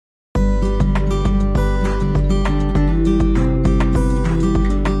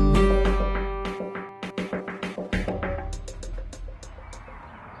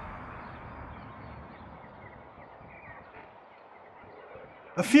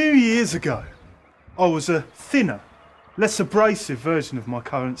A few years ago, I was a thinner, less abrasive version of my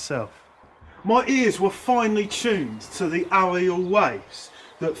current self. My ears were finely tuned to the aerial waves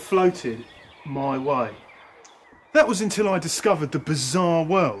that floated my way. That was until I discovered the bizarre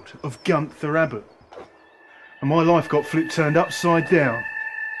world of Gunther Abbott. And my life got turned upside down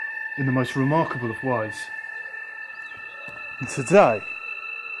in the most remarkable of ways. And today,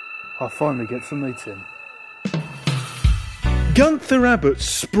 I finally get to meet him. Gunther Abbott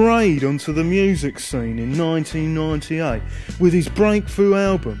sprayed onto the music scene in 1998 with his breakthrough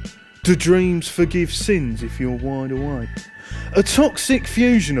album, Do Dreams Forgive Sins If You're Wide Awake? A toxic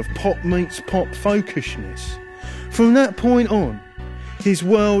fusion of pop meets pop folkishness. From that point on, his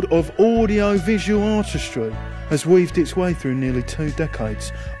world of audio-visual artistry has weaved its way through nearly 2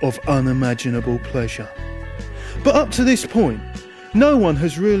 decades of unimaginable pleasure. But up to this point, no one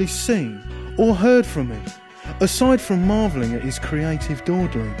has really seen or heard from him, aside from marvelling at his creative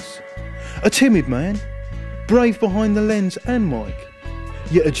dawdlings. A timid man, brave behind the lens and mic,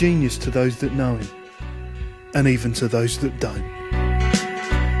 yet a genius to those that know him, and even to those that don't.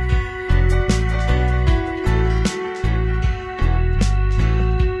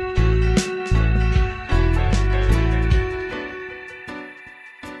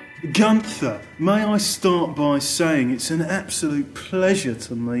 Gunther, may I start by saying it's an absolute pleasure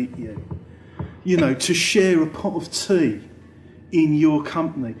to meet you. You know, to share a pot of tea in your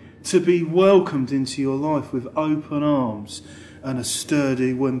company, to be welcomed into your life with open arms and a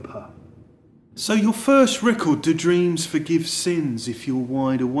sturdy whimper. So your first record, Do Dreams Forgive Sins If You're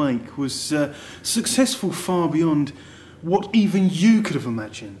Wide Awake, was successful far beyond what even you could have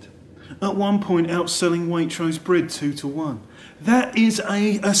imagined. At one point outselling Waitrose bread 2-1. That is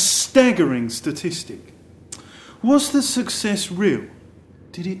a staggering statistic. Was the success real?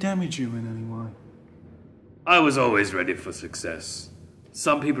 Did it damage you in any way? I was always ready for success.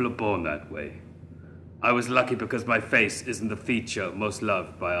 Some people are born that way. I was lucky because my face isn't the feature most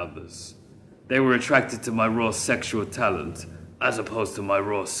loved by others. They were attracted to my raw sexual talent as opposed to my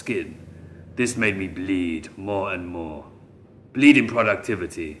raw skin. This made me bleed more and more. Bleed in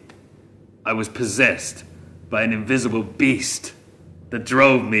productivity. I was possessed by an invisible beast that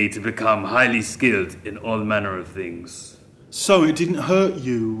drove me to become highly skilled in all manner of things. So it didn't hurt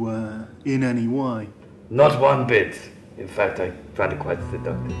you in any way? Not one bit. In fact, I found it quite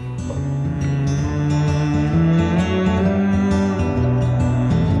seductive.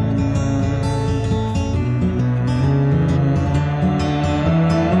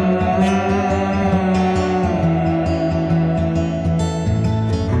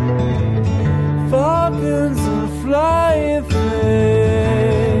 Falcons and flying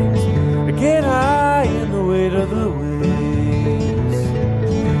things, I get high in the weight of the waves.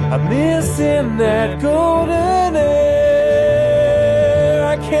 I'm missing that golden air.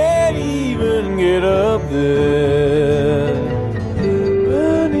 I can't even get up there.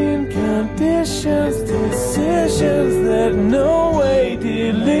 Burning conditions, decisions that no way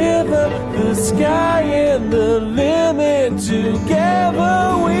deliver. The sky and the limit,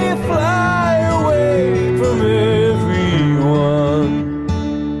 together we fly away from everyone.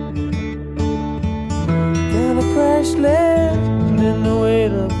 Gonna crash land in the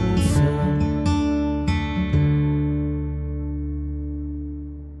weight of the sun.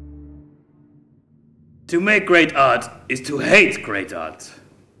 To make great art is to hate great art.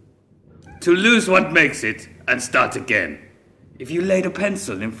 To lose what makes it and start again. If you laid a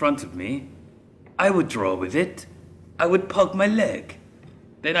pencil in front of me, I would draw with it. I would poke my leg.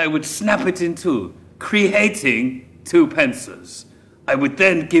 Then I would snap it in two, creating 2 pencils. I would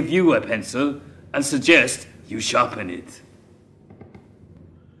then give you a pencil and suggest you sharpen it.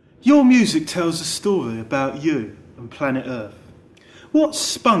 Your music tells a story about you and planet Earth. What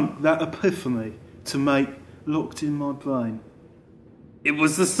spunk that epiphany to make Locked in My Brain? It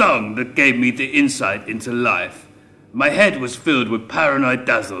was the song that gave me the insight into life. My head was filled with paranoid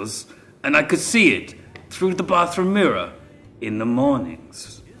dazzles, and I could see it through the bathroom mirror in the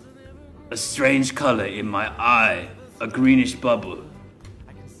mornings. A strange color in my eye, a greenish bubble.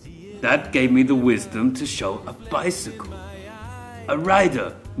 That gave me the wisdom to show a bicycle. A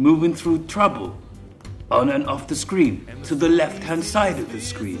rider moving through trouble, on and off the screen, to the left-hand side of the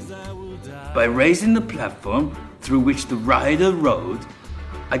screen. By raising the platform through which the rider rode,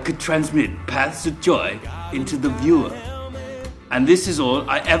 I could transmit paths of joy into the viewer. And this is all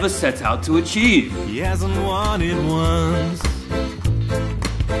I ever set out to achieve. He hasn't won it once.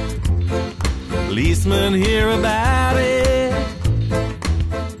 Policemen hear about it.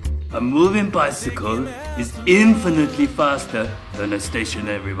 A moving bicycle is infinitely faster than a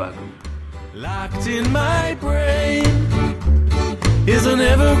stationary wagon. Locked in my brain, is an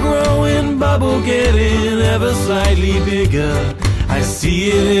ever-growing bubble getting ever slightly bigger. I see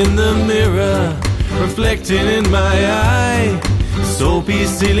it in the mirror, reflecting in my eye. Soapy,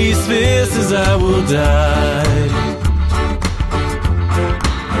 silly spheres as I will die.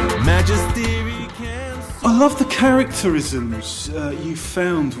 Majesty can... I love the characterisms you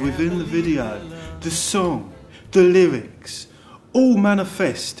found within the video, the song, the lyrics, all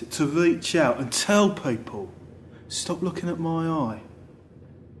manifest to reach out and tell people, stop looking at my eye.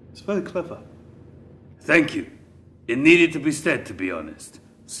 It's very clever. Thank you. It needed to be said, to be honest.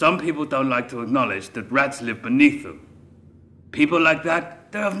 Some people don't like to acknowledge that rats live beneath them. People like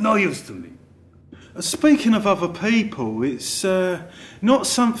that, they're of no use to me. Speaking of other people, it's not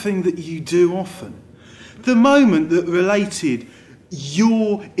something that you do often. The moment that related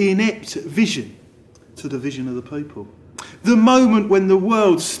your inept vision to the vision of the people. The moment when the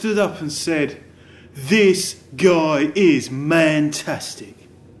world stood up and said, this guy is mantastic.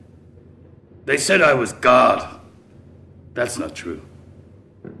 They said I was God. That's not true.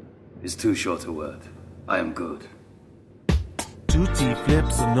 It's too short a word. I am good. Tutti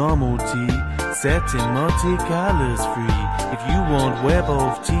flips a normal tea, set in multi-colors free. If you want wear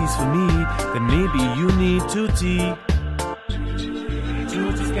both teas for me, then maybe you need Tutti.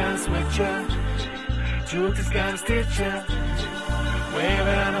 Tutti's got a sweatshirt, Tutti's got a stitcher. Wear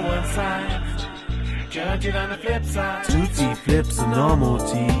it on the one side, judge it on the flip side. Tutti flips a normal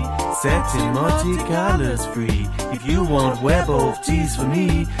tea, set in multi-colors free. If you want wear both teas for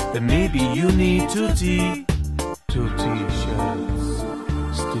me, then maybe you need Tutti. Two t-shirts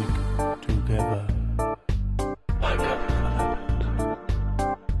stick together.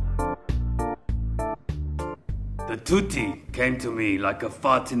 The tutti came to me like a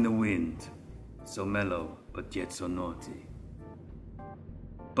fart in the wind, so mellow but yet so naughty.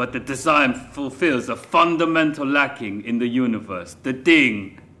 But the design fulfills a fundamental lacking in the universe, the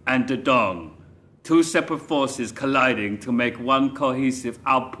ding and the dong, two separate forces colliding to make one cohesive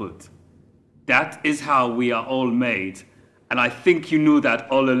output. That is how we are all made, and I think you knew that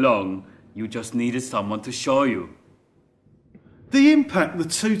all along. You just needed someone to show you. The impact the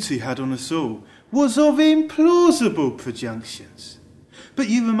Tutti had on us all was of implausible projections. But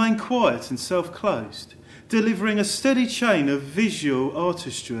you remained quiet and self-closed, delivering a steady chain of visual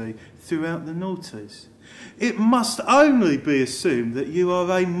artistry throughout the noughties. It must only be assumed that you are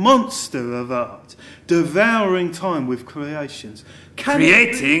a monster of art, devouring time with creations.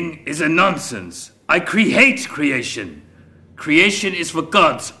 Creating is a nonsense. I create creation. Creation is for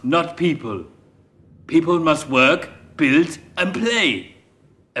gods, not people. People must work, build, and play.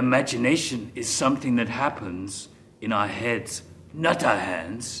 Imagination is something that happens in our heads, not our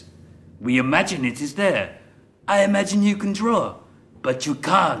hands. We imagine it is there. I imagine you can draw, but you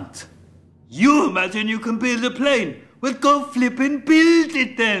can't. You imagine you can build a plane. Well, go flippin' build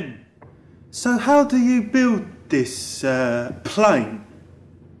it then. So how do you build this plane?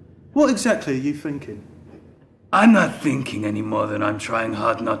 What exactly are you thinking? I'm not thinking any more than I'm trying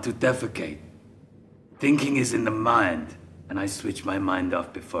hard not to defecate. Thinking is in the mind, and I switch my mind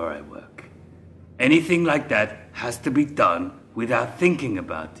off before I work. Anything like that has to be done without thinking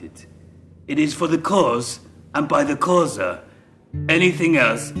about it. It is for the cause, and by the causer. Anything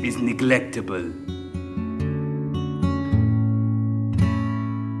else is neglectable.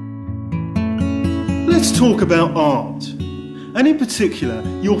 Let's talk about art, and in particular,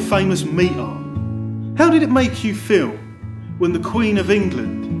 your famous meat art. How did it make you feel when the Queen of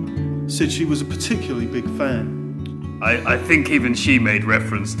England said she was a particularly big fan? I think even she made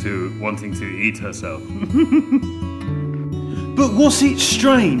reference to wanting to eat herself. But was it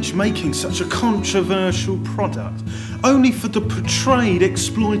strange making such a controversial product only for the portrayed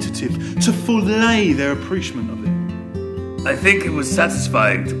exploitative to fillet their appreciation of it? I think it was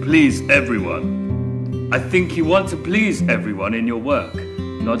satisfying to please everyone. I think you want to please everyone in your work.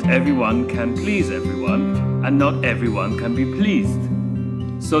 Not everyone can please everyone, and not everyone can be pleased.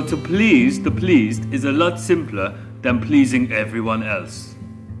 So to please the pleased is a lot simpler than pleasing everyone else.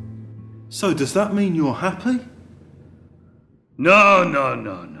 So does that mean you're happy? No.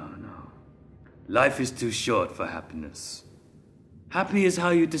 Life is too short for happiness. Happy is how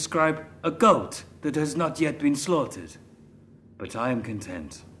you describe a goat that has not yet been slaughtered. But I am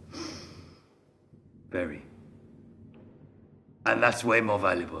content. Very. And that's way more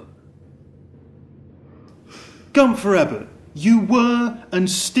valuable. Gunther Abbott, you were and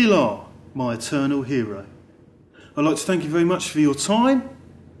still are my eternal hero. I'd like to thank you very much for your time,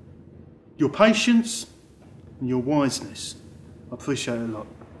 your patience, and your wiseness. I appreciate it a lot.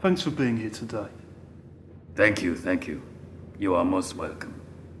 Thanks for being here today. Thank you. You are most welcome.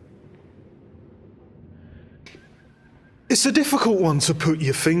 It's a difficult one to put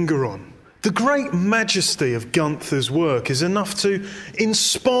your finger on. The great majesty of Gunther's work is enough to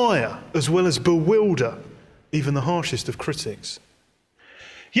inspire as well as bewilder even the harshest of critics.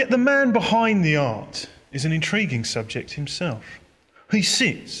 Yet the man behind the art is an intriguing subject himself. He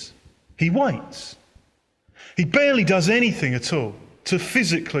sits, he waits. He barely does anything at all to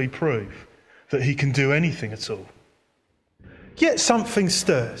physically prove that he can do anything at all. Yet something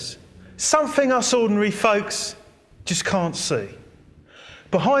stirs, something us ordinary folks just can't see.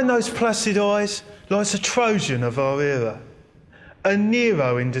 Behind those placid eyes lies a Trojan of our era, a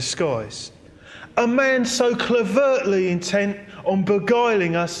Nero in disguise, a man so clevertly intent on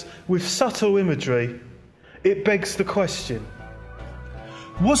beguiling us with subtle imagery, it begs the question,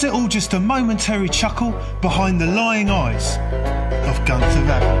 was it all just a momentary chuckle behind the lying eyes of Gunther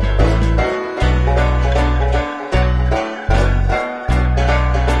Abbott?